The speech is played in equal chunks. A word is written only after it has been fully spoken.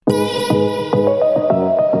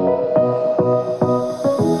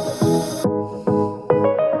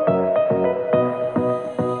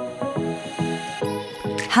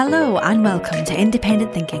Hello and welcome to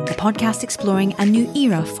Independent Thinking, the podcast exploring a new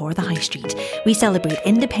era for the High Street. We celebrate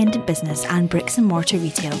independent business and bricks and mortar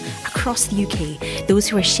retail across the UK, those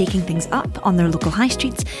who are shaking things up on their local high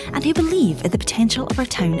streets and who believe in the potential of our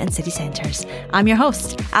town and city centres. I'm your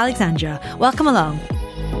host, Alexandra. Welcome along.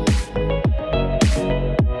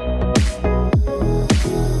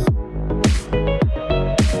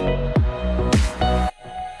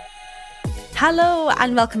 Hello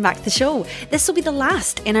and welcome back to the show. This will be the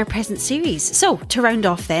last in our present series. So to round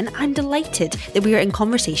off then, I'm delighted that we are in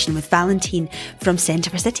conversation with Valentine from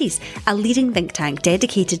Centre for Cities, a leading think tank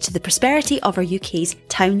dedicated to the prosperity of our UK's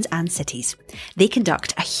towns and cities. They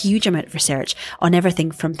conduct a huge amount of research on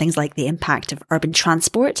everything from things like the impact of urban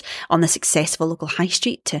transport on the successful local high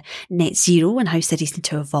street to net zero and how cities need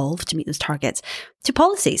to evolve to meet those targets, to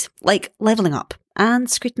policies like levelling up and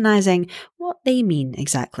scrutinising what they mean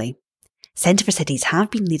exactly. Centre for Cities have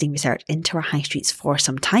been leading research into our high streets for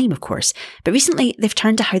some time, of course, but recently they've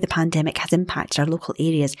turned to how the pandemic has impacted our local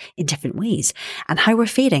areas in different ways and how we're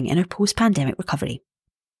faring in our post-pandemic recovery.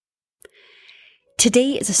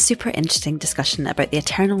 Today is a super interesting discussion about the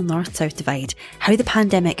eternal north-south divide, how the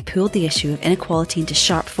pandemic pulled the issue of inequality into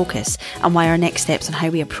sharp focus and why our next steps on how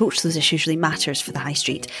we approach those issues really matters for the high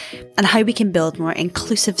street, and how we can build more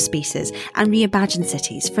inclusive spaces and reimagine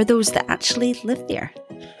cities for those that actually live there.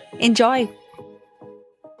 Enjoy!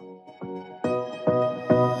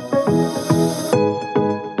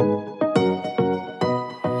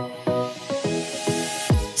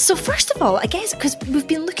 So first of all, I guess because we've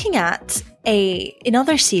been looking at in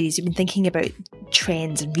other series, we've been thinking about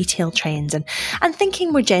trends and retail trends and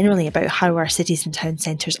thinking more generally about how our cities and town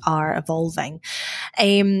centres are evolving.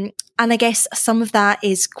 And I guess some of that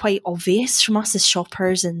is quite obvious from us as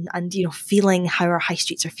shoppers and feeling how our high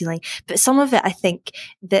streets are feeling. But some of it, I think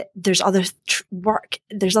that there's other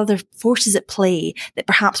there's other forces at play that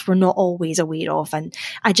perhaps we're not always aware of. And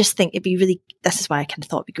I just think this is why I kind of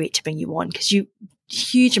thought it'd be great to bring you on, because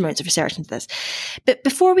huge amounts of research into this. But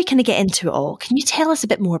before we kind of get into it all, can you tell us a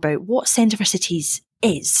bit more about what Centre for Cities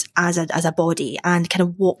is as a body and kind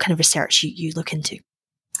of what kind of research you look into?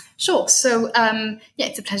 Sure. So,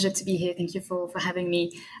 it's a pleasure to be here. Thank you for having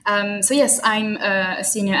me. So yes, I'm a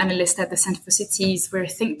senior analyst at the Centre for Cities. We're a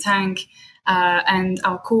think tank, and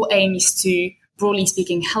our core aim is to, broadly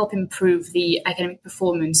speaking, help improve the academic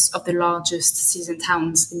performance of the largest cities and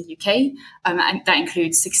towns in the UK. And that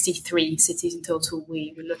includes 63 cities in total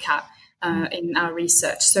we look at in our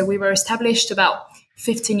research. So we were established about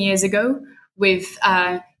 15 years ago with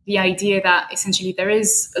the idea that essentially there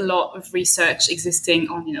is a lot of research existing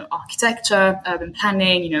on, architecture, urban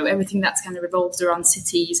planning, everything that's kind of revolves around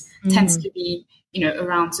cities tends to be,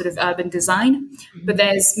 around sort of urban design. But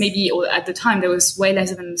there's or at the time, there was way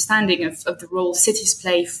less of an understanding of the role cities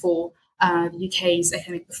play for the UK's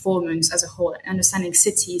economic performance as a whole, understanding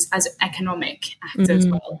cities as an economic actor as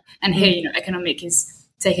well. And here, economic is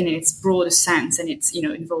taken in its broader sense, and it's,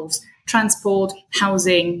 involves transport,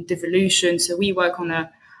 housing, devolution. So we work on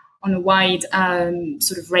a wide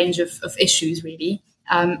sort of range of issues, really.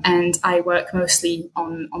 And I work mostly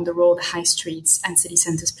on the role the high streets and city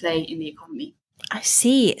centres play in the economy. I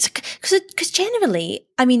see. Because generally,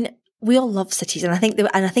 we all love cities, and I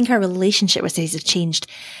think our relationship with cities has changed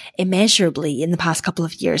immeasurably in the past couple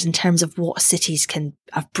of years in terms of what cities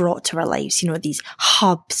have brought to our lives. These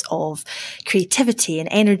hubs of creativity and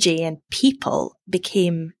energy and people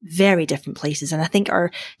became very different places, and I think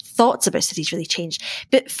our thoughts about cities really changed.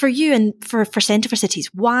 But for you and for Centre for Cities,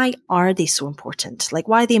 why are they so important? Like,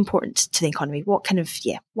 why are they important to the economy? What kind of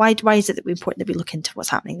why is it that we're important that we look into what's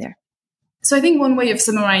happening there? So I think one way of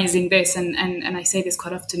summarizing this, and I say this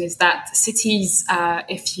quite often, is that cities,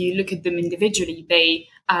 if you look at them individually, they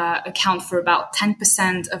account for about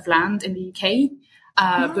 10% of land in the UK,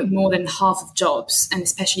 but more than half of jobs, and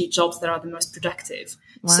especially jobs that are the most productive.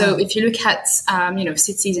 Wow. So if you look at,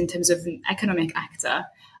 cities in terms of an economic actor,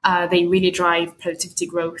 they really drive productivity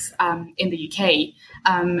growth in the UK.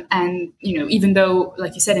 And, even though,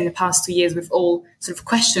 like you said, in the past 2 years, we've all sort of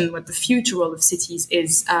questioned what the future role of cities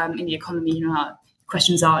is in the economy,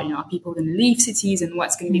 questions are, are people going to leave cities and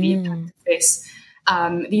what's going to be the impact of this?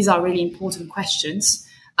 These are really important questions.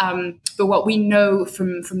 But what we know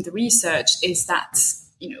from the research is that,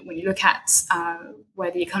 when you look at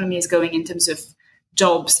where the economy is going in terms of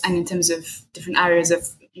jobs and in terms of different areas of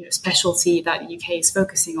specialty that the UK is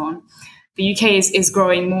focusing on, the UK is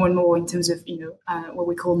growing more and more in terms of, what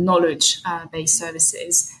we call knowledge-based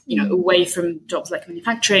services, away from jobs like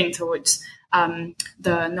manufacturing towards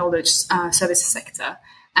the knowledge services sector.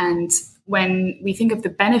 And when we think of the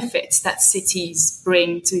benefits that cities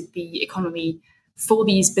bring to the economy for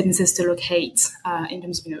these businesses to locate, in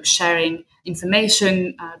terms of sharing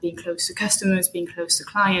information, being close to customers, being close to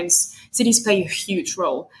clients, cities play a huge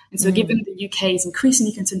role. And so given the UK is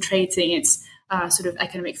increasingly concentrating its sort of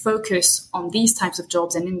economic focus on these types of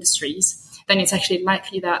jobs and industries, then it's actually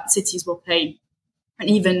likely that cities will play an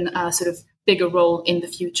even sort of bigger role in the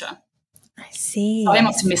future. I see. I'm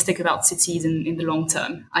optimistic about cities in the long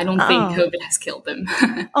term. I don't think COVID has killed them.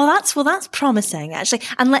 That's promising, actually.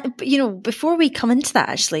 And before we come into that,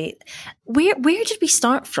 actually, where did we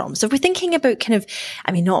start from? So if we're thinking about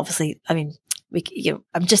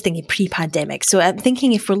I'm just thinking pre-pandemic. So I'm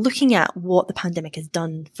thinking if we're looking at what the pandemic has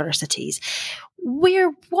done for our cities,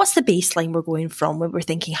 what's the baseline we're going from when we're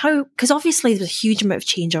thinking because obviously there's a huge amount of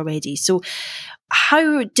change already. So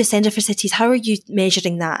how do Centre for Cities, how are you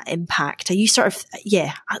measuring that impact? Are you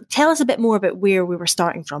tell us a bit more about where we were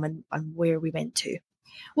starting from and where we went to.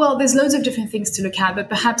 Well, there's loads of different things to look at, but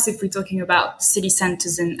perhaps if we're talking about city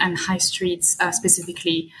centres and high streets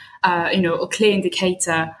specifically, a clear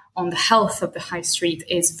indicator on the health of the high street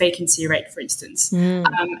is vacancy rate, for instance.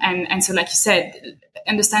 And so, like you said,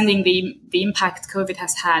 understanding the impact COVID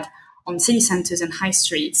has had on city centres and high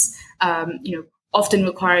streets, often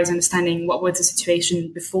requires understanding what was the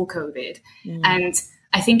situation before COVID. And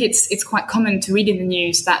I think it's quite common to read in the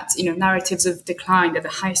news that, narratives of decline, that the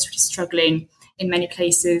high street is struggling in many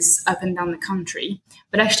places up and down the country.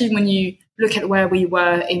 But actually, when you look at where we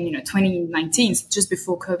were in, 2019, just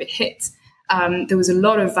before COVID hit, there was a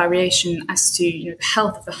lot of variation as to, the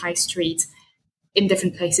health of the high street in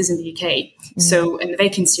different places in the UK. So, and the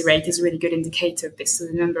vacancy rate is a really good indicator of this. So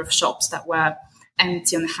the number of shops that were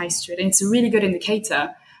empty on the high street. And it's a really good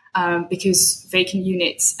indicator because vacant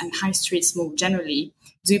units and high streets more generally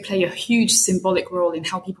do play a huge symbolic role in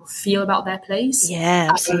how people feel about their place. Yeah,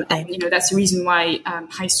 absolutely. And, that's the reason why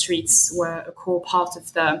high streets were a core part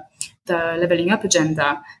of the levelling up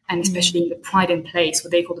agenda, and especially in the Pride in Place,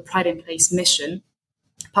 what they call the Pride in Place mission,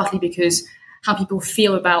 partly because how people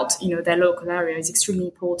feel about, their local area is extremely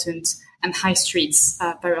important, and high streets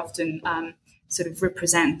very often sort of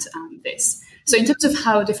represent this. So in terms of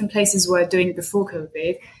how different places were doing before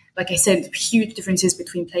COVID, like I said, huge differences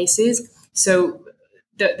between places. So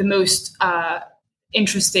the most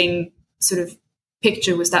interesting sort of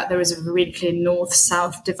picture was that there is a really clear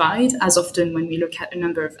north-south divide, as often when we look at a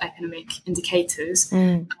number of economic indicators. So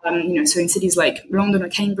in cities like London or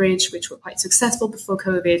Cambridge, which were quite successful before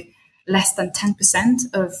COVID, less than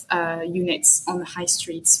 10% of units on the high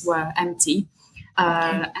streets were empty.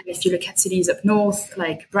 And if you look at cities up north,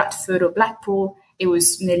 like Bradford or Blackpool, it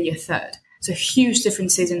was nearly a third. So huge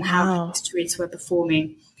differences in how high streets were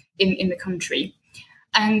performing in the country.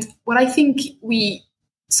 And what I think we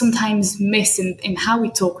sometimes miss in how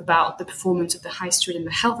we talk about the performance of the high street and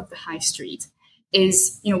the health of the high street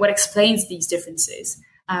is, what explains these differences.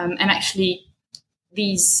 And actually,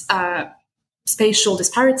 these spatial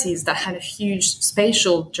disparities that had a huge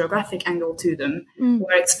spatial geographic angle to them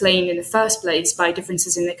were explained in the first place by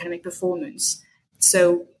differences in economic performance.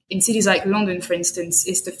 So in cities like London, for instance,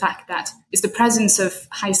 is the fact that it's the presence of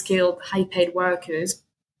high-skilled, high-paid workers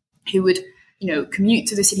who would, commute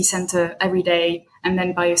to the city centre every day and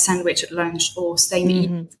then buy a sandwich at lunch or stay and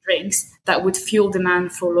eat drinks that would fuel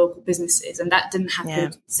demand for local businesses. And that didn't happen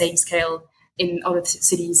at the same scale in other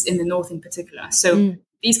cities in the north in particular. So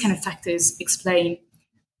these kind of factors explain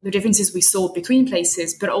the differences we saw between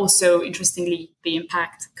places, but also, interestingly, the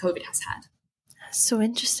impact COVID has had. So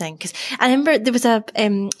interesting, because I remember there was a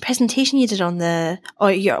presentation you did on one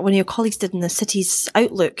of your colleagues did in the Cities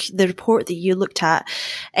Outlook, the report that you looked at,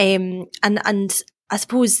 and I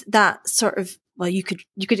suppose that sort of, well, you could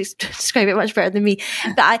describe it much better than me.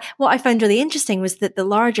 But what I found really interesting was that the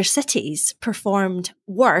larger cities performed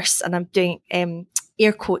worse, and I'm doing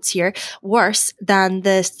air quotes here, worse than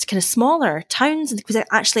the kind of smaller towns, because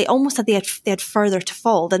actually almost they had further to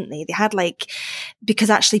fall, didn't they? They had because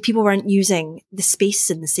actually people weren't using the space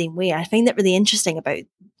in the same way. I find that really interesting about,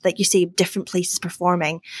 like you say, different places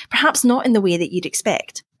performing, perhaps not in the way that you'd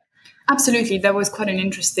expect. Absolutely. That was quite an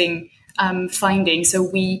interesting finding. So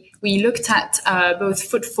we looked at both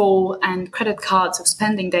footfall and credit cards of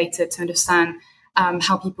spending data to understand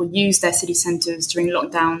how people use their city centres during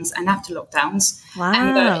lockdowns and after lockdowns. Wow.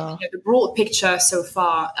 And the broad picture so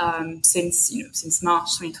far since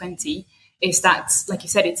March 2020 is that, like you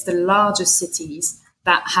said, it's the largest cities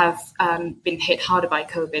that have been hit harder by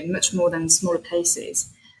COVID, much more than smaller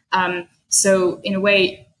places. So in a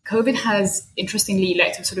way, COVID has interestingly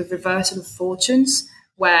led to a sort of reversal of fortunes,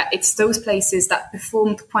 where it's those places that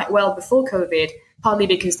performed quite well before COVID, partly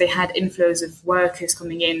because they had inflows of workers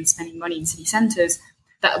coming in, spending money in city centres,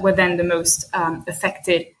 that were then the most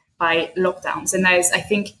affected by lockdowns. And there's, I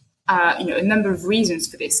think, a number of reasons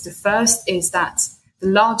for this. The first is that the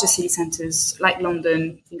larger city centres, like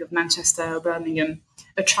London, think of Manchester or Birmingham,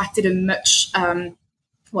 attracted a much,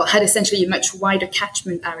 had essentially a much wider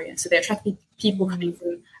catchment area. So they attracted people coming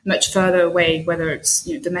from much further away, whether it's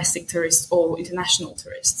domestic tourists or international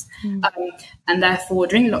tourists. And therefore,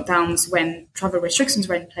 during lockdowns, when travel restrictions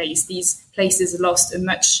were in place, these places lost a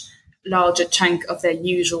much larger chunk of their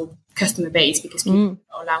usual customer base because people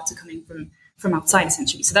are allowed to come in from outside,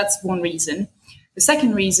 essentially. So that's one reason. The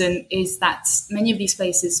second reason is that many of these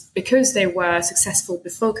places, because they were successful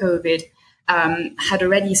before COVID, had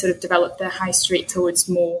already sort of developed their high street towards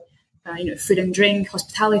more, food and drink,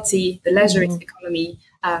 hospitality, the leisure economy,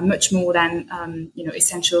 much more than,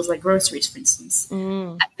 essentials like groceries, for instance.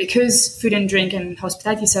 And because food and drink and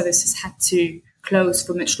hospitality services had to close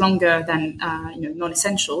for much longer than,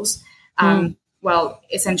 non-essentials,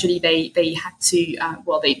 essentially they had to,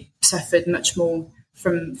 they suffered much more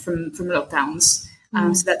from lockdowns.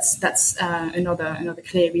 So that's another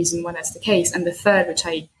clear reason why that's the case. And the third, which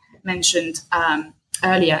I mentioned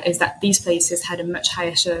earlier, is that these places had a much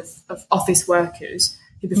higher share of office workers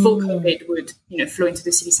who before COVID would flow into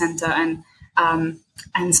the city centre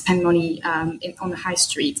and spend money on the high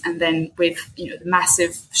street. And then with the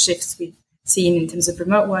massive shifts we've seen in terms of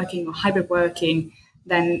remote working or hybrid working,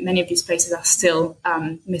 then many of these places are still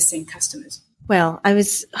missing customers. Well, I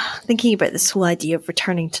was thinking about this whole idea of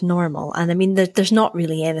returning to normal, and I mean, there's not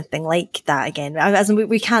really anything like that again. As in,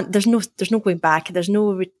 we can't. There's no going back. There's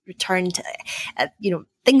no return to.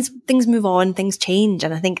 Things move on. Things change,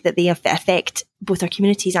 and I think that they affect both our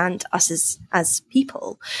communities and us as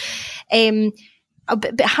people.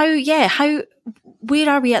 But how?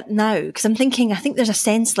 Where are we at now? Because I think there's a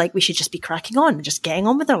sense like we should just be cracking on, just getting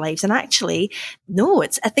on with our lives. And actually, no,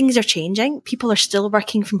 things are changing. People are still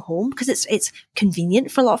working from home because it's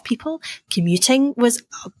convenient for a lot of people. Commuting was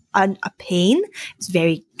a pain. It's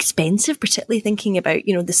very expensive, particularly thinking about,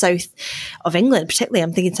 the south of England, particularly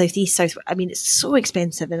I'm thinking southeast, south. I mean, it's so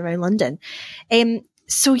expensive in around London.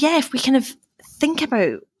 If we kind of think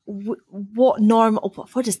about what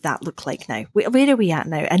does that look like now? Where are we at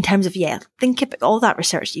now in terms of, think about all that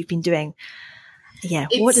research you've been doing.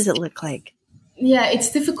 What does it look like? Yeah,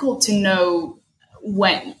 it's difficult to know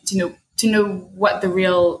when, to know what the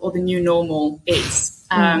real or the new normal is.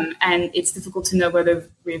 And it's difficult to know whether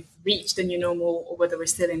we've reached the new normal or whether we're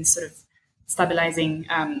still in sort of stabilizing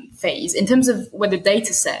phase. In terms of what the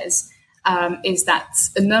data says, is that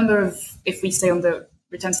a number of, if we stay on the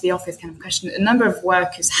return to the office kind of question, a number of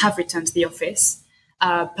workers have returned to the office,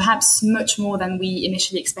 perhaps much more than we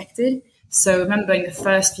initially expected. So remember, in the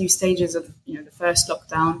first few stages of the first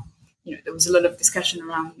lockdown, there was a lot of discussion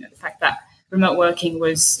around the fact that remote working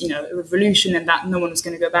was a revolution and that no one was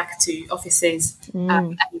going to go back to offices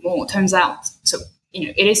anymore. Turns out, so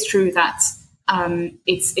it is true that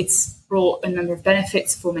it's brought a number of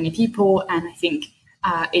benefits for many people, and I think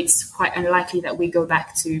it's quite unlikely that we go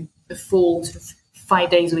back to a full sort of 5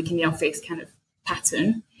 days a week in the office kind of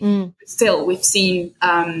pattern. But still, we've seen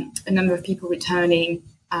a number of people returning,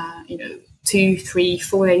 2, 3,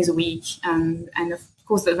 4 days a week. And of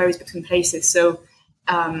course, that varies between places. So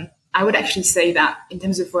I would actually say that in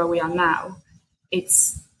terms of where we are now,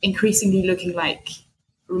 it's increasingly looking like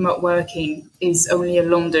remote working is only a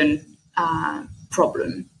London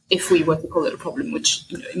problem, if we were to call it a problem, which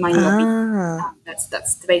it might not be.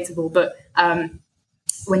 That's debatable. But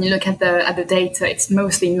when you look at the data, it's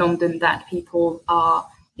mostly in London that people are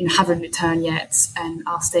haven't returned yet and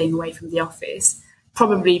are staying away from the office,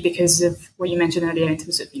 probably because of what you mentioned earlier in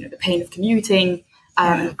terms of the pain of commuting,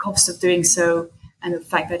 and the cost of doing so, and the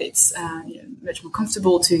fact that it's much more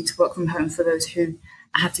comfortable to work from home for those who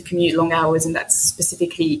have to commute long hours, and that's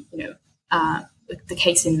specifically the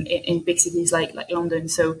case in big cities like London.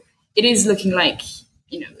 So it is looking like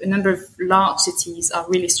a number of large cities are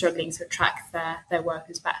really struggling to attract their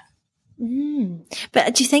workers back.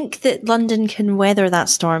 But do you think that London can weather that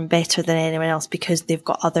storm better than anyone else because they've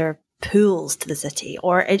got other pools to the city?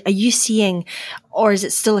 Or are you seeing, or is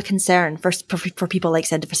it still a concern for people like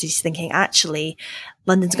Centre for Cities thinking, actually,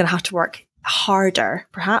 London's going to have to work harder,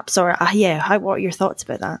 perhaps? Or what are your thoughts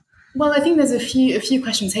about that? Well, I think there's a few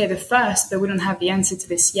questions here. The first, though we don't have the answer to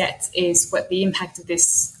this yet, is what the impact of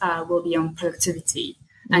this will be on productivity.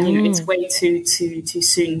 And it's way too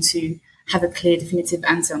soon to have a clear, definitive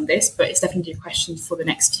answer on this, but it's definitely a question for the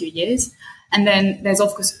next few years. And then there's,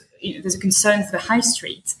 of course, there's a concern for the high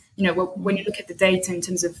street. When you look at the data in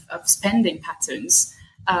terms of spending patterns,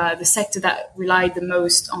 the sector that relied the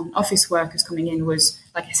most on office workers coming in was,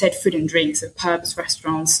 like I said, food and drinks, so pubs,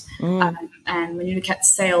 restaurants. And when you look at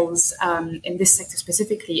sales in this sector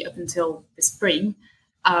specifically up until the spring,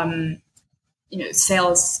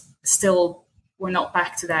 sales still were not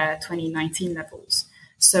back to their 2019 levels.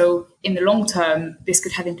 So in the long term, this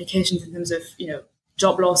could have implications in terms of,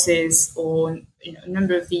 job losses, or, a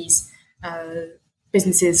number of these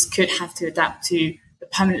businesses could have to adapt to a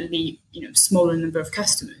permanently, smaller number of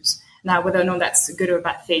customers. Now, whether or not that's a good or a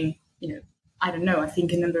bad thing, I don't know. I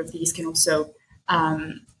think a number of these can also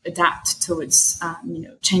adapt towards,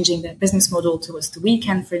 changing their business model towards the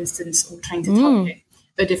weekend, for instance, or trying to target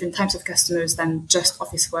the different types of customers than just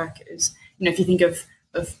office workers. If you think of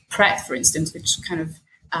Pret, for instance, which kind of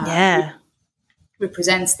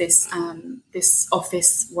represents this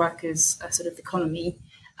office workers sort of economy,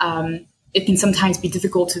 it can sometimes be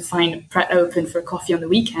difficult to find Pret open for a coffee on the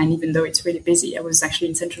weekend, even though it's really busy. I was actually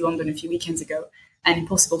in central London a few weekends ago, and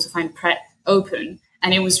impossible to find Pret open,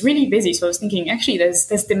 and it was really busy. So I was thinking, actually, there's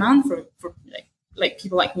demand for like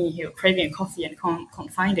people like me who are craving a coffee and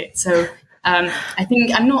can't find it. So I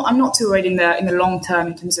think I'm not too worried in the long term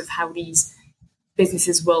in terms of how these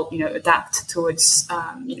businesses will adapt towards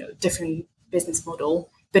different business model,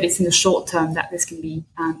 but it's in the short term that this can be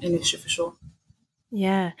an issue for sure.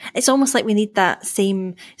 Yeah, it's almost like we need that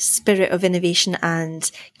same spirit of innovation and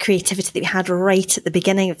creativity that we had right at the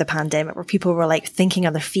beginning of the pandemic, where people were like thinking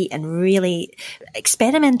on their feet and really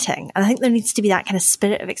experimenting. And I think there needs to be that kind of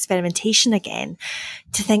spirit of experimentation again,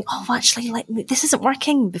 to think, oh, actually, like, this isn't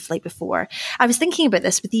working like before. I was thinking about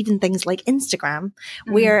this with even things like Instagram,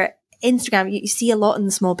 where Instagram, you see a lot in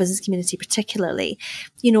the small business community, particularly.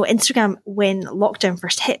 Instagram, when lockdown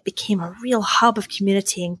first hit, became a real hub of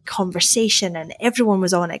community and conversation, and everyone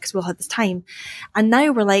was on it because we all had this time. And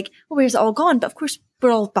now we're like, well, where's it all gone? But of course, we're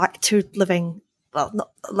all back to living, well,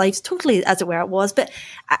 not lives totally as it were it was. But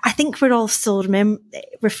I think we're all still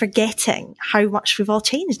we're forgetting how much we've all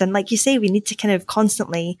changed. And like you say, we need to kind of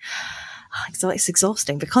constantly, it's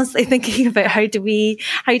exhausting, but constantly thinking about how do we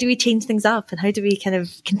change things up, and how do we kind of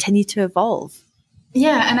continue to evolve.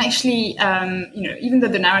 Yeah, and actually, even though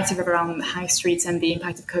the narrative around the high streets and the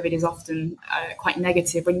impact of COVID is often quite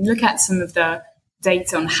negative, when you look at some of the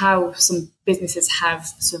data on how some businesses have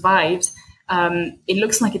survived, it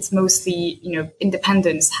looks like it's mostly,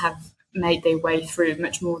 independents have made their way through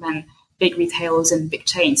much more than big retailers and big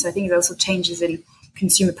chains. So I think there are also changes in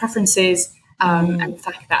consumer preferences, and the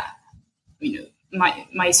fact that,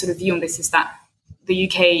 my sort of view on this is that the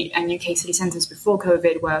UK and UK city centres before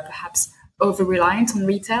COVID were perhaps over-reliant on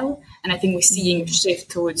retail. And I think we're seeing a shift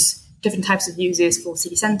towards different types of uses for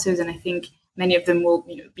city centres. And I think many of them will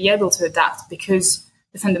be able to adapt because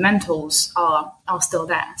the fundamentals are still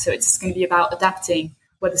there. So it's going to be about adapting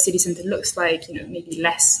what the city centre looks like, maybe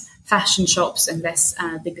less fashion shops and less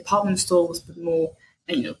big department stores, but more,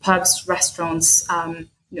 pubs, restaurants,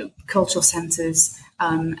 cultural centres.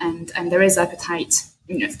 And there is appetite,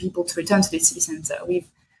 for people to return to the city centre. We've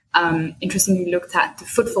interestingly looked at the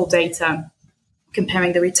footfall data,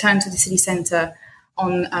 comparing the return to the city centre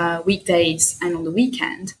on weekdays and on the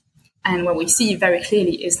weekend. And what we see very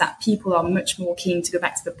clearly is that people are much more keen to go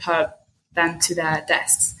back to the pub than to their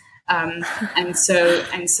desks. And so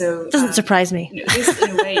doesn't surprise me. This,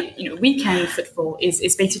 in a way, weekend footfall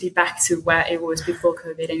is basically back to where it was before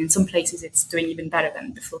COVID, and in some places it's doing even better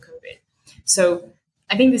than before COVID. So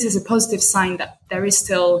I think this is a positive sign that there is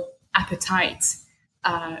still appetite,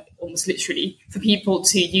 almost literally, for people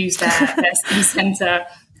to use their city centre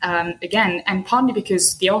again, and partly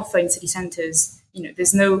because the offer in city centres,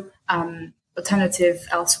 there's no alternative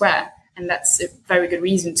elsewhere, and that's a very good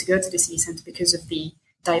reason to go to the city centre because of the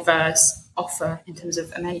diverse offer in terms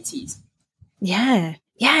of amenities. Yeah.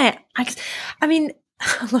 I mean,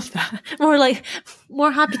 I love that.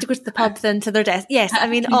 More happy to go to the pub than to their desk. Yes, I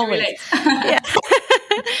mean, always. Yeah.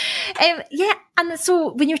 And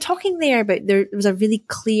so when you're talking there about there was a really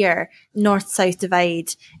clear north-south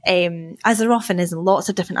divide, as there often is in lots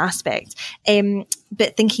of different aspects,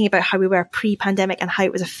 but thinking about how we were pre-pandemic and how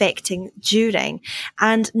it was affecting during,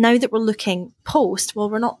 and now that we're looking post, well,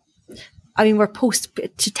 we're post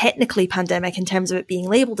to technically pandemic in terms of it being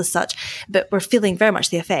labelled as such, but we're feeling very much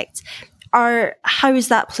the effects. How is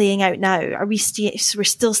that playing out now? Are we we're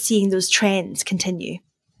still seeing those trends continue?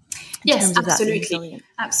 Yes, absolutely.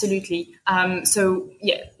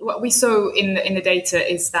 What we saw in the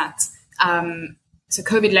data is that so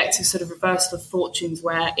COVID led to sort of reversal of fortunes,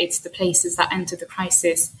 where it's the places that entered the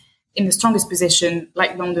crisis in the strongest position,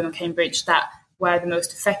 like London or Cambridge, that were the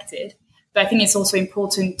most affected. But I think it's also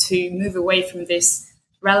important to move away from this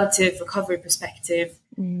relative recovery perspective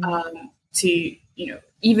to,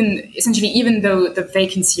 even though the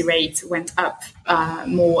vacancy rate went up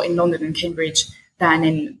more in London and Cambridge than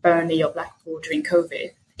in Burnley or Blackpool during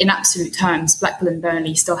COVID, in absolute terms, Blackpool and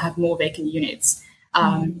Burnley still have more vacant units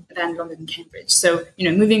than London and Cambridge. So,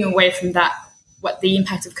 moving away from that, what the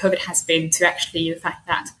impact of COVID has been, to actually the fact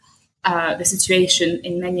that the situation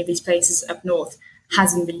in many of these places up north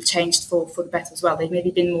hasn't really changed for the better as well. They've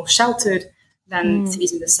maybe been more sheltered than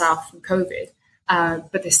cities in the south from COVID,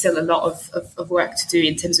 but there's still a lot of work to do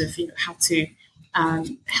in terms of how to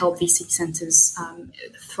help these city centres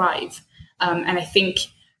thrive. And I think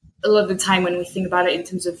a lot of the time when we think about it in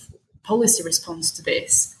terms of policy response to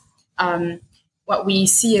this, what we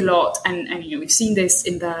see a lot, and we've seen this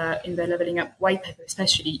in the Levelling Up white paper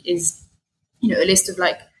especially, is a list of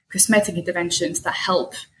like cosmetic interventions that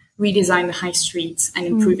help redesign the high streets and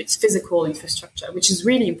improve its physical infrastructure, which is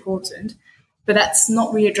really important. But that's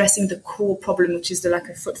not really addressing the core problem, which is the lack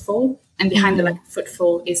of footfall. And behind the lack of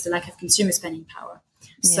footfall is the lack of consumer spending power.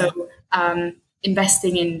 Yeah. So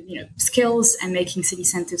investing in skills and making city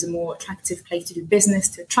centres a more attractive place to do business,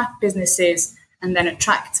 to attract businesses, and then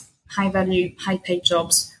attract high-value, high-paid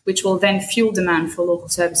jobs, which will then fuel demand for local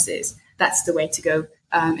services. That's the way to go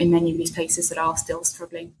in many of these places that are still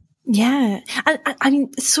struggling. Yeah. And I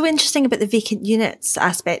mean, it's so interesting about the vacant units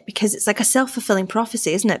aspect, because it's like a self-fulfilling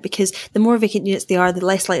prophecy, isn't it? Because the more vacant units they are, the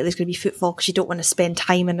less likely there's going to be footfall, because you don't want to spend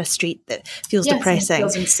time in a street that feels depressing. It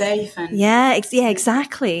feels unsafe.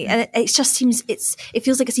 Exactly. And it just seems, it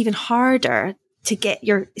feels like it's even harder to get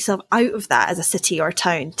yourself out of that as a city or a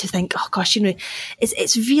town, to think, oh gosh,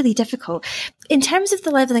 it's really difficult. In terms of the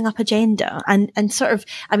Levelling Up agenda and sort of,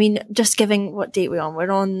 I mean, just giving what date we're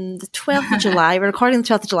on the 12th of July, we're recording the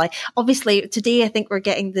 12th of July. Obviously today, I think we're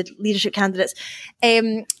getting the leadership candidates,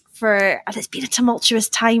 and it's been a tumultuous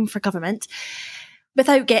time for government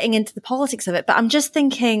without getting into the politics of it. But I'm just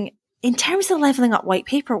thinking, in terms of the Levelling Up white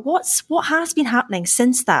paper, what has been happening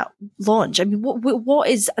since that launch? I mean, what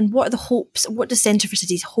are the hopes? What does Centre for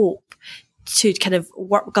Cities hope to kind of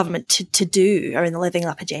work government to do around the Levelling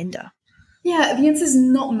Up agenda? Yeah, the answer is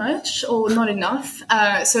not much or not enough.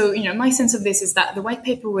 So, my sense of this is that the white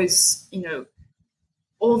paper was,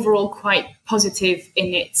 overall quite positive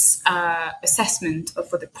in its assessment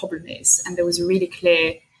of what the problem is. And there was a really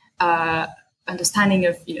clear understanding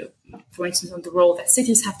of, for instance, on the role that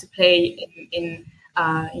cities have to play in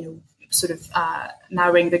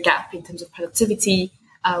narrowing the gap in terms of productivity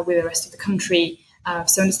with the rest of the country.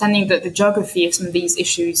 So understanding that the geography of some of these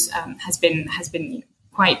issues has been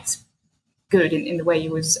quite good in the way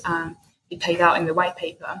it played out in the white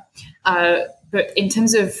paper. But in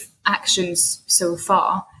terms of actions so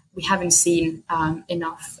far, we haven't seen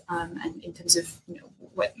enough, and in terms of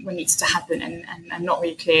what needs to happen, and I'm not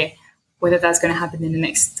really clear whether that's going to happen in the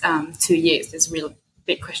next 2 years. There's real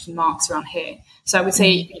big question marks around here. So I would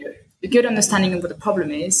say, a good understanding of what the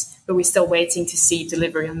problem is, but we're still waiting to see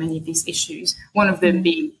delivery on many of these issues. One of them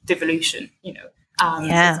being devolution.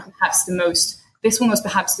 Perhaps the most. This one was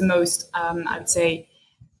perhaps the most, I would say,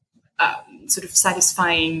 sort of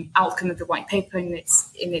satisfying outcome of the white paper in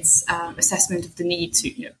its assessment of the need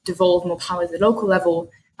to devolve more power at the local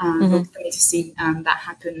level. But we need to see that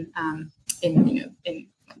happen in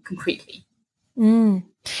concretely.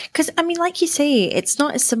 Because I mean, like you say, it's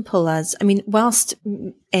not as simple as, I mean, whilst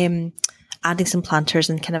adding some planters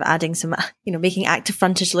and kind of adding some, making active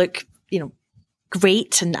frontage look,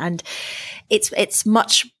 great, and it's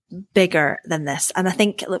much bigger than this. And I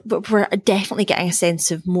think we're definitely getting a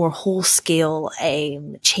sense of more whole scale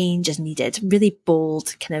change is needed, really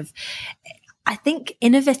bold kind of, I think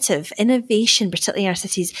innovation, particularly in our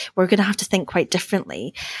cities. We're going to have to think quite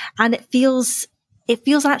differently. And it feels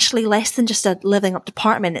actually less than just a Levelling Up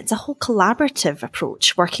department. It's a whole collaborative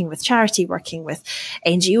approach, working with charity, working with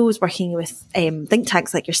NGOs, working with think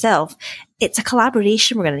tanks like yourself. It's a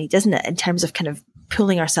collaboration we're going to need, isn't it, in terms of kind of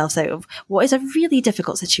pulling ourselves out of what is a really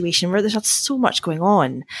difficult situation where there's so much going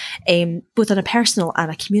on, both on a personal and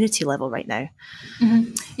a community level right now.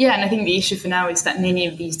 Mm-hmm. Yeah, and I think the issue for now is that many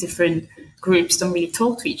of these different groups don't really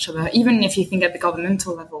talk to each other. Even if you think at the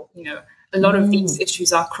governmental level, a lot of these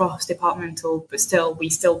issues are cross-departmental, but we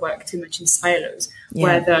still work too much in silos,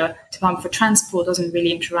 where the Department for Transport doesn't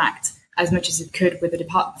really interact as much as it could with the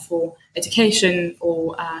Department for Education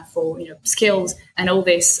or for skills and all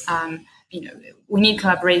this. We need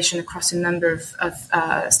collaboration across a number of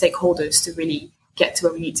stakeholders to really get to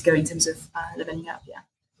where we need to go in terms of levelling up.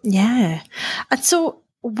 Yeah. And so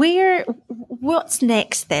what's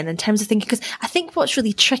next then in terms of thinking? Because I think what's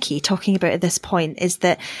really tricky talking about at this point is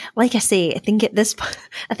that, like I say, I think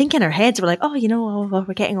in our heads we're like, oh, well,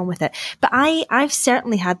 we're getting on with it. But I've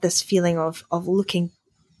certainly had this feeling of looking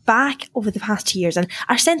back over the past 2 years, and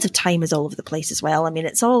our sense of time is all over the place as well. I mean,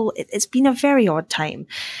 it's been a very odd time,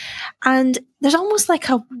 and there's almost like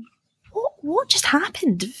a what just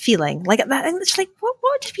happened feeling like that. And it's like,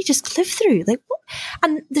 what did we just live through? Like, what?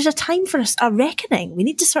 And there's a time for a reckoning. We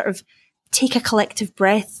need to sort of take a collective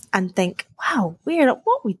breath and think, wow,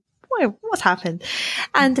 what's happened?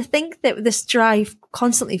 And to think that this drive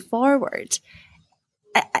constantly forward,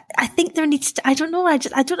 I think there needs to, I don't know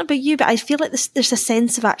about you, but I feel like there's a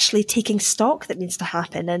sense of actually taking stock that needs to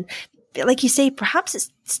happen. And like you say, perhaps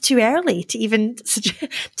it's too early to even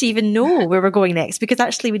know where we're going next, because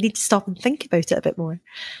actually we need to stop and think about it a bit more.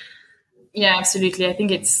 Yeah, absolutely. I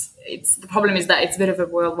think it's the problem is that it's a bit of a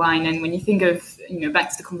whirlwind, and when you think of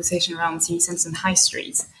back to the conversation around city centres and high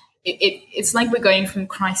streets, it's like we're going from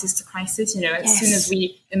crisis to crisis. As soon as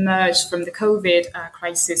we emerged from the COVID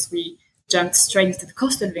crisis, we jumped straight into the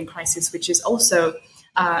cost of living crisis, which is also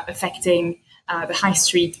affecting the high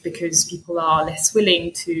street, because people are less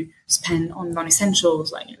willing to spend on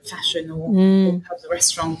non-essentials like fashion or pubs or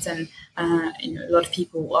restaurants, and a lot of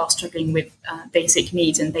people are struggling with basic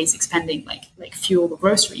needs and basic spending like fuel or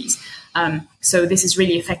groceries. So this is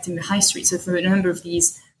really affecting the high street. So for a number of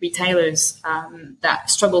these retailers that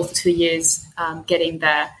struggled for 2 years getting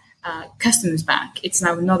their customers back, it's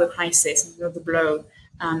now another crisis, another blow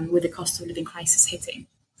with the cost of living crisis hitting.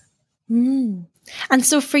 And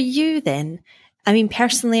so for you then, I mean,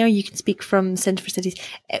 personally, or you can speak from Centre for Cities,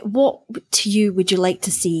 what to you would you like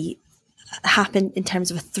to see happen in terms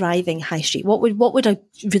of a thriving high street? What would a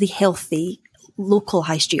really healthy local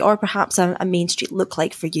high street, or perhaps a main street, look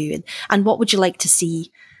like for you? And what would you like to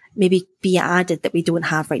see maybe be added that we don't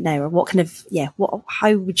have right now? Or what kind of,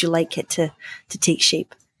 how would you like it to take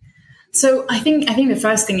shape? So I think the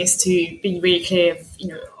first thing is to be really clear,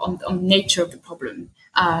 on the nature of the problem,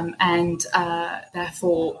 and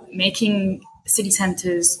therefore making city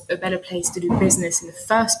centres a better place to do business in the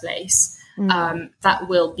first place. That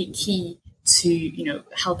will be key to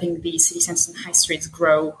helping the city centres and high streets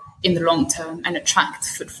grow in the long term and attract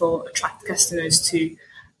footfall, attract customers to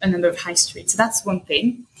a number of high streets. So that's one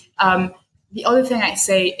thing. The other thing I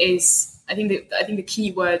say is I think the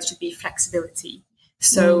key word should be flexibility.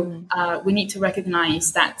 So we need to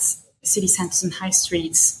recognise that city centres and high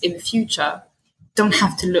streets in the future don't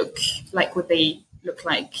have to look like what they look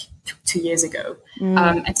like 2 years ago.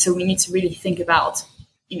 And so we need to really think about,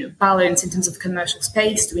 balance in terms of commercial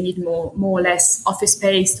space. Do we need more or less office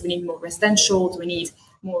space? Do we need more residential? Do we need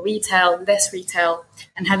more retail, less retail?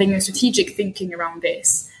 And having a strategic thinking around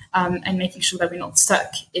this, and making sure that we're not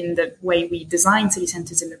stuck in the way we designed city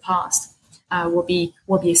centres in the past, will be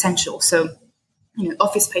essential. So,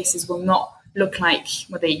 office spaces will not look like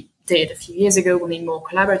what they did a few years ago. We'll need more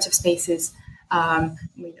collaborative spaces,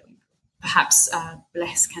 perhaps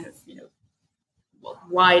less kind of,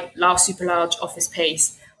 wide, super large office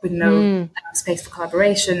space with no space for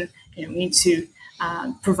collaboration. We need to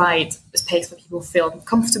provide a space where people feel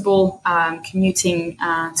comfortable commuting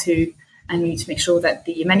to, and we need to make sure that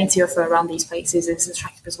the amenity offer around these places is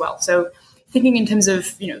attractive as well. So thinking in terms of,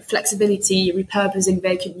 flexibility, repurposing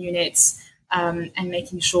vacant units, and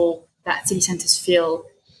making sure that city centres feel,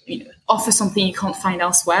 offer something you can't find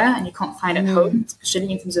elsewhere and you can't find at home,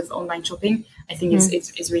 especially in terms of online shopping, I think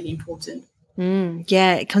is really important.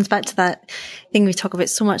 Yeah, it comes back to that thing we talk about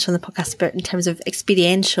so much on the podcast about in terms of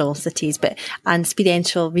experiential cities, and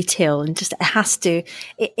experiential retail, and just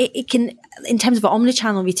it can, in terms of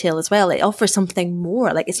omnichannel retail as well, it offers something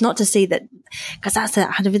more. Like, it's not to say that, because I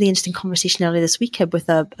had a really interesting conversation earlier this week with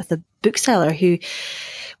a bookseller who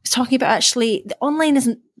was talking about actually the online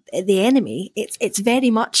isn't the enemy. It's very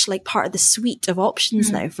much like part of the suite of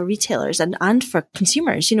options now for retailers and for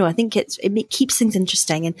consumers. I think it keeps things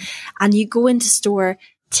interesting, and you go into store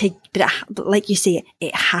but like you say,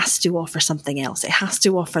 it has to offer something else. It has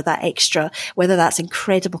to offer that extra, whether that's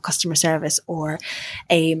incredible customer service or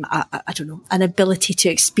I don't know, an ability to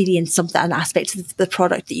experience something, an aspect of the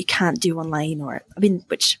product that you can't do online, or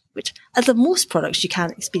which as of most products you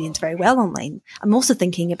can't experience very well online. I'm also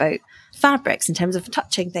thinking about fabrics in terms of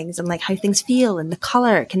touching things and like how things feel, and the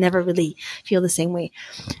colour can never really feel the same way.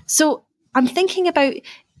 So I'm thinking about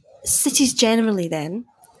cities generally then.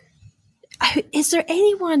 Is there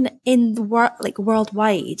anyone in the world, like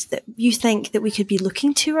worldwide, that you think that we could be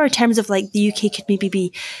looking to, or in terms of like the UK could maybe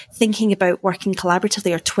be thinking about working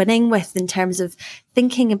collaboratively or twinning with, in terms of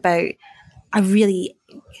thinking about a really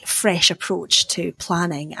fresh approach to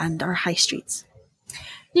planning and our high streets?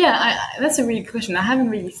 That's a really good question. I haven't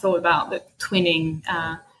really thought about the twinning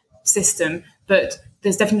system, but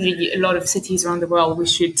there's definitely a lot of cities around the world we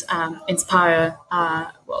should get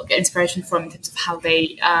inspiration from in terms of how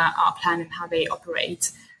they are planned and how they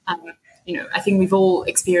operate. I think we've all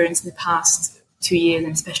experienced in the past 2 years,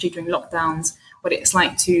 and especially during lockdowns, what it's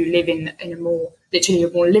like to live in a more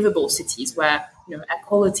livable cities where air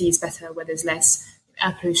quality is better, where there's less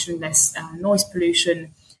air pollution, less noise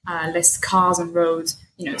pollution, less cars on roads.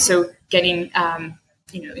 So getting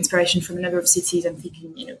inspiration from a number of cities. I'm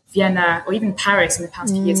thinking, Vienna or even Paris in the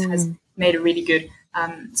past few years has made a really good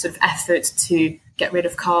sort of effort to get rid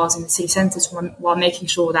of cars in the city centres while making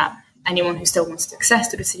sure that anyone who still wants to access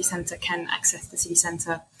to the city centre can access the city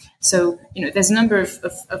centre. So, there's a number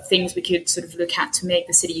of things we could sort of look at to make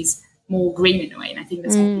the cities more green in a way. And I think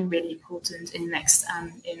that's going to be really important in the next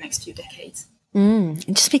few decades.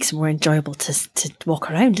 It just makes it more enjoyable to walk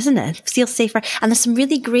around, doesn't it? Feel safer. And there's some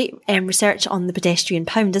really great research on the pedestrian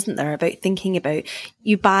pound, isn't there, about thinking about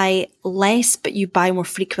you buy less, but you buy more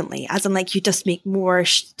frequently, as in like you just make more.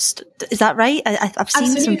 Is that right? I've seen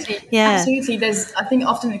Absolutely. some. Yeah, absolutely. There's, I think,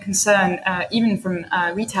 often a concern, even from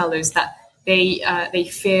retailers, that they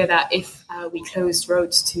fear that if we close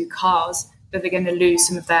roads to cars, that they're going to lose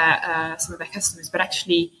some of their customers. But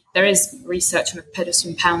actually, there is research on the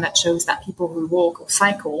pedestrian pound that shows that people who walk or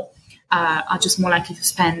cycle are just more likely to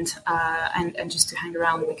spend and just to hang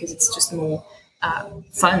around, because it's just more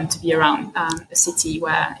fun to be around a city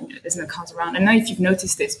where there's no cars around. I don't know if you've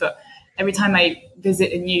noticed this, but every time I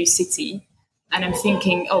visit a new city and I'm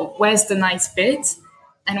thinking, oh, where's the nice bit?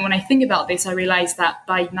 And when I think about this, I realize that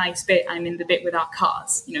by nice bit, I'm in the bit without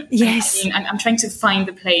cars. Yes. I'm trying to find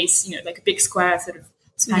the place, like a big square, sort of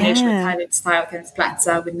Spanish or Italian style kind of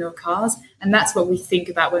plaza with no cars. And that's what we think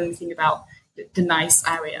about when we think about the nice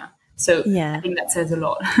area. So I think that says a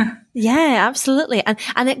lot. Yeah, absolutely.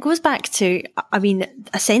 And it goes back to,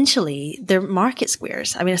 essentially they're market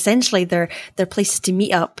squares. Essentially they're places to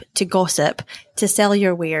meet up, to gossip, to sell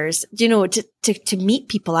your wares, to meet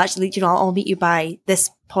people actually, I'll meet you by this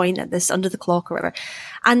point at this under the clock or whatever.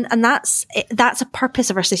 And that's a purpose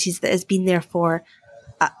of our cities that has been there for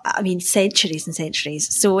centuries and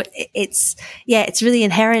centuries. So it's really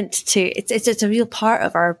inherent to, it's a real part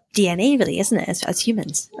of our DNA, really, isn't it? As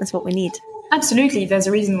humans, that's what we need. Absolutely. There's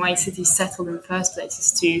a reason why cities settled in the first place,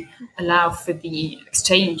 is to allow for the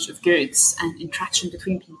exchange of goods and interaction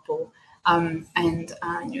between people.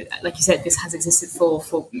 Like you said, this has existed for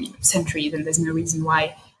centuries, and there's no reason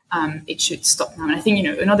why it should stop now. And I think,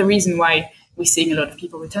 another reason why we're seeing a lot of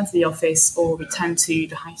people return to the office or return to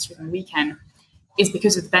the high street on the weekend is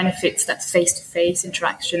because of the benefits that face-to-face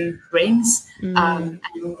interaction brings. And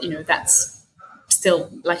that's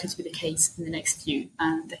still likely to be the case in the next few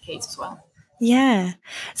decades as well. Yeah.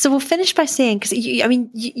 So we'll finish by saying, because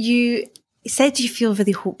you said you feel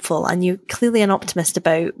really hopeful, and you're clearly an optimist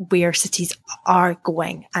about where cities are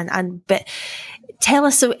going. But tell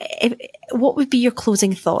us, what would be your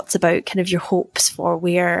closing thoughts about kind of your hopes for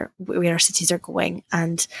where our cities are going,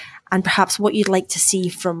 and perhaps what you'd like to see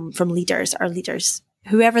from leaders,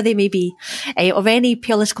 whoever they may be, of any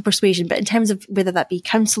political persuasion, but in terms of whether that be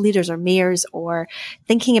council leaders or mayors, or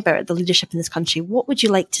thinking about the leadership in this country, what would you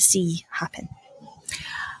like to see happen?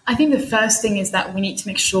 I think the first thing is that we need to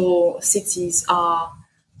make sure cities are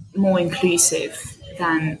more inclusive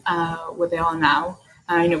than what they are now.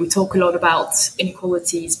 We talk a lot about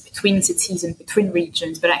inequalities between cities and between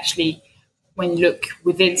regions, but actually, when you look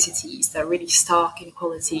within cities, there are really stark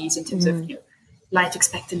inequalities in terms of life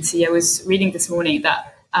expectancy. I was reading this morning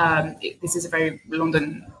that this is a very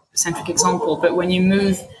London-centric example, but when you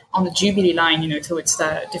move on the Jubilee line, towards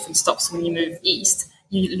different stops, when you move east,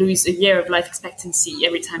 you lose a year of life expectancy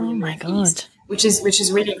every time you move east, which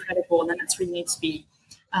is really incredible, and that's really needs to be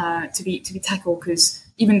tackled, because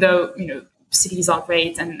even though cities are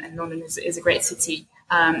great and London is a great city,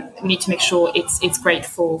 we need to make sure it's great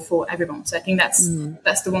for everyone. So I think that's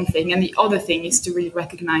the one thing, and the other thing is to really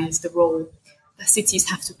recognise the role that cities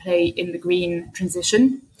have to play in the green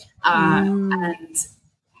transition, and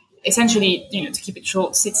essentially, to keep it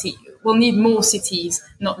short, we'll need more cities,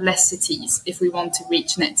 not less cities, if we want to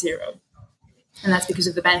reach net zero. And that's because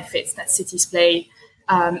of the benefits that cities play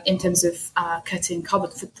in terms of cutting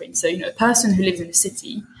carbon footprint. So, a person who lives in a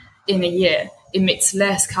city in a year emits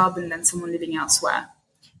less carbon than someone living elsewhere,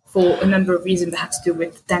 for a number of reasons that have to do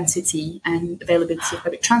with density and availability of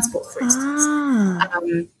public transport, for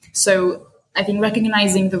instance. So I think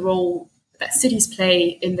recognizing the role that cities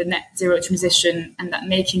play in the net zero transition, and that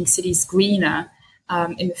making cities greener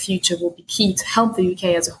in the future will be key to help the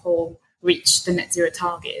UK as a whole reach the net zero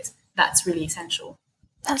target. That's really essential.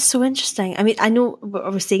 That's so interesting. I mean, I know what I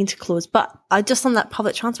was saying to close, but I just on that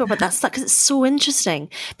public transport, but that's because it's so interesting.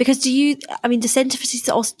 Because the Centre for Cities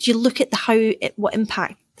also, do you look at what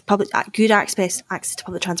impact good access to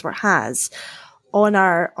public transport has on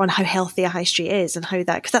how healthy a high street is and how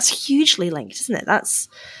because that's hugely linked, isn't it?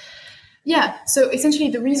 Yeah. So essentially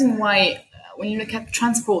the reason why, when you look at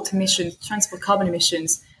transport carbon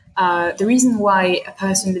emissions, the reason why a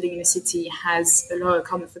person living in a city has a lower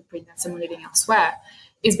carbon footprint than someone living elsewhere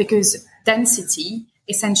is because density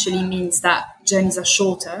essentially means that journeys are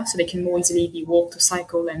shorter, so they can more easily be walked or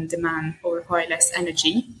cycled and demand or require less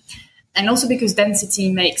energy. And also because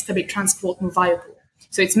density makes public transport more viable.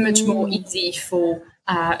 So it's much more easy for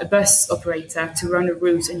a bus operator to run a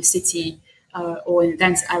route in a city or in a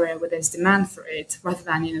dense area where there's demand for it rather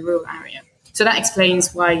than in a rural area. So that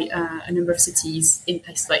explains why a number of cities in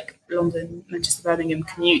places like London, Manchester, Birmingham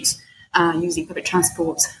commute using public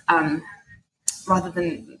transport rather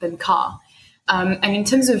than car. And in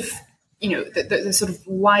terms of the sort of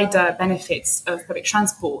wider benefits of public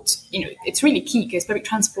transport, it's really key because public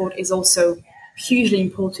transport is also hugely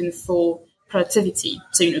important for productivity.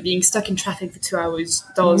 So, being stuck in traffic for 2 hours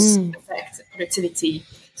does affect productivity.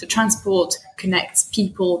 So transport connects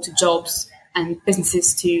people to jobs and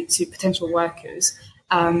businesses to potential workers.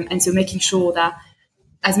 And so making sure that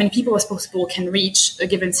as many people as possible can reach a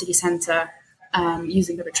given city centre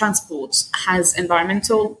using public transport has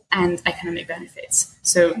environmental and economic benefits.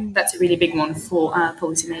 So that's a really big one for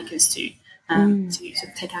policymakers to sort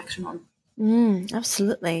of take action on.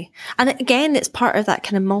 Absolutely. And again, it's part of that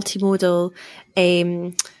kind of multimodal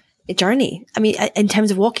journey. I mean, in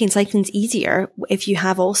terms of walking and cycling is easier if you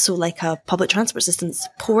have also like a public transport system that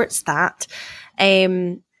supports that.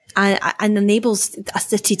 And enables a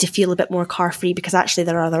city to feel a bit more car free because actually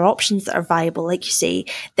there are other options that are viable, like you say,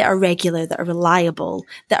 that are regular, that are reliable,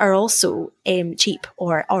 that are also cheap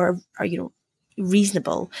or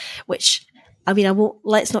reasonable. Which, I mean,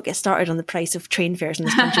 let's not get started on the price of train fares in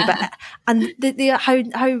this country, but and how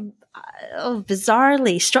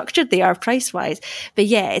bizarrely structured they are price wise. But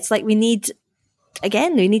yeah, it's like we need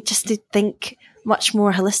just to think much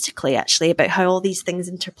more holistically actually about how all these things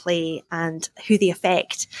interplay and who they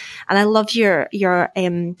affect. And I love your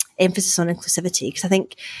emphasis on inclusivity because I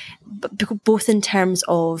think both in terms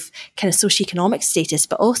of kind of socioeconomic status,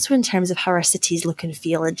 but also in terms of how our cities look and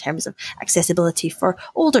feel in terms of accessibility for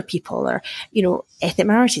older people or, ethnic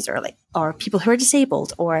minorities or people who are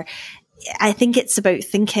disabled. Or I think it's about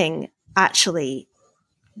thinking actually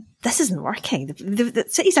this isn't working. The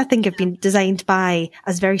cities, I think, have been designed by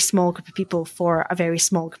a very small group of people for a very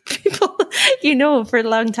small group of people, for a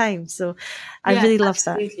long time. So I really love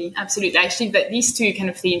that. Absolutely. Actually, these two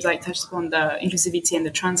kind of themes I touched upon, the inclusivity and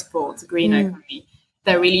the transport, the green economy,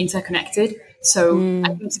 they're really interconnected. So I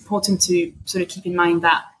think it's important to sort of keep in mind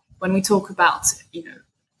that when we talk about,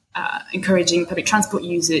 encouraging public transport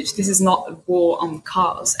usage, this is not a war on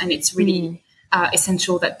cars. And it's really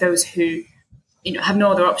essential that those who have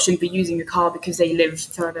no other option but using a car because they live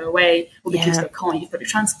further away or because they can't use public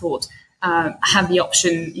transport, have the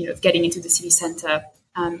option, of getting into the city centre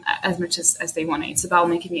as much as they want it. It's about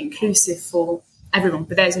making it inclusive for everyone.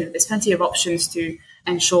 But there's plenty of options to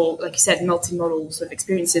ensure, like you said, multimodal sort of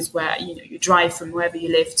experiences where, you drive from wherever you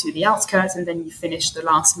live to the outskirts and then you finish the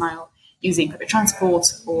last mile using public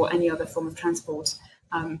transport or any other form of transport.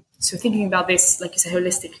 So thinking about this, like you said,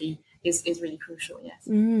 holistically, is really crucial, yes.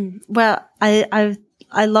 Well,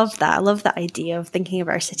 I love that. I love that idea of thinking of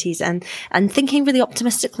our cities and thinking really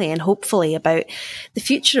optimistically and hopefully about the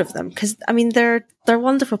future of them. Because, I mean, they're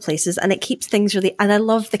wonderful places and it keeps things really, and I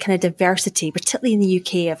love the kind of diversity, particularly in the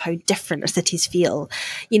UK, of how different our cities feel,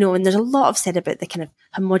 and there's a lot of said about the kind of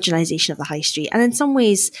homogenization of the high street. And in some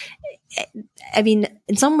ways,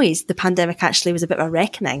 the pandemic actually was a bit of a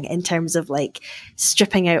reckoning in terms of like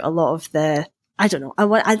stripping out a lot of the, I don't know.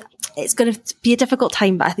 It's going to be a difficult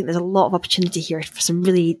time, but I think there's a lot of opportunity here for some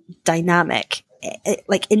really dynamic,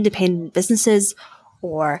 like independent businesses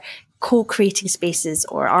or co-creating spaces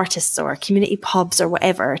or artists or community pubs or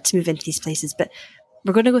whatever to move into these places. But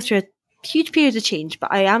we're going to go through a huge period of change,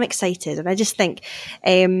 but I am excited. And I just think,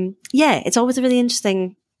 it's always a really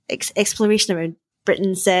interesting exploration around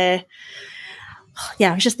Britain's, I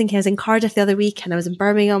was just thinking I was in Cardiff the other week and I was in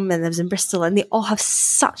Birmingham and I was in Bristol and they all have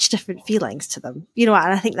such different feelings to them, and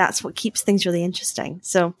I think that's what keeps things really interesting.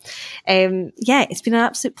 So, it's been an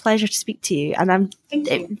absolute pleasure to speak to you and I'm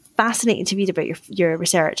fascinating to read about your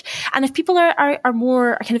research. And if people are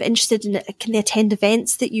more kind of interested in it, can they attend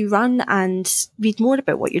events that you run and read more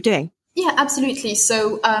about what you're doing? Yeah, absolutely.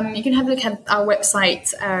 So you can have a look at our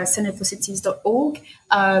website, centerforcities.org,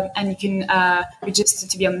 and you can register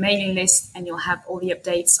to be on mailing list, and you'll have all the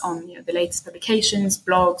updates on the latest publications,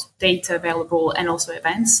 blogs, data available, and also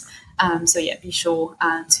events. So yeah, be sure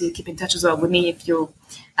to keep in touch as well with me if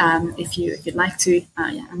you'd like to.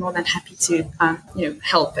 I'm more than happy to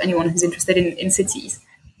help anyone who's interested in cities.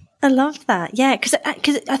 I love that. Yeah, because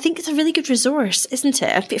I think it's a really good resource, isn't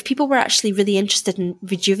it? If people were actually really interested in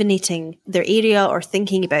rejuvenating their area or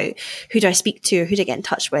thinking about who do I speak to or who do I get in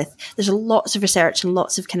touch with, there's lots of research and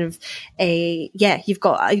lots of kind of you've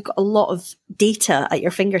got a lot of data at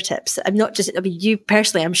your fingertips. I'm not just, I mean, you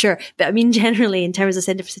personally, I'm sure, but I mean generally in terms of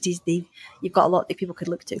Centre for Cities, you've got a lot that people could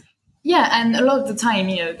look to. Yeah, and a lot of the time,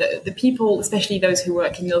 the people, especially those who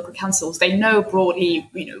work in local councils, they know broadly,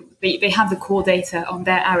 they have the core data on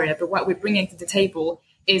their area, but what we're bringing to the table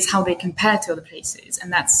is how they compare to other places,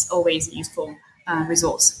 and that's always a useful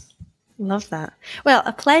resource. Love that. Well,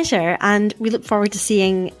 a pleasure, and we look forward to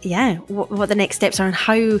seeing, what the next steps are and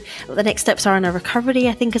what the next steps are in our recovery,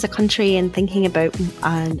 I think, as a country, and thinking about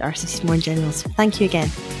and our cities more in general. So thank you again.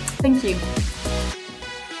 Thank you.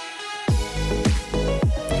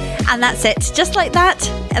 And that's it. Just like that,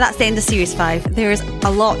 that's the end of Series 5. There's a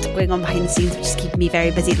lot going on behind the scenes, which is keeping me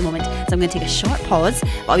very busy at the moment. So I'm going to take a short pause,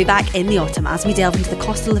 but I'll be back in the autumn as we delve into the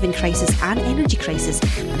cost of living crisis and energy crisis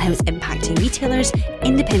and how it's impacting retailers,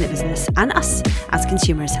 independent business and us as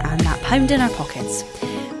consumers and that pound in our pockets.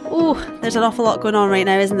 Oh, there's an awful lot going on right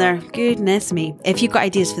now, isn't there? Goodness me. If you've got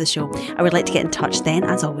ideas for the show, I would like to get in touch then.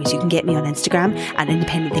 As always, you can get me on Instagram at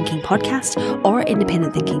Independent Thinking Podcast or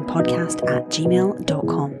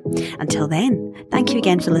independentThinkingPodcast@gmail.com. Until then, thank you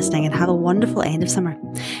again for listening and have a wonderful end of summer.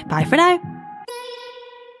 Bye for now.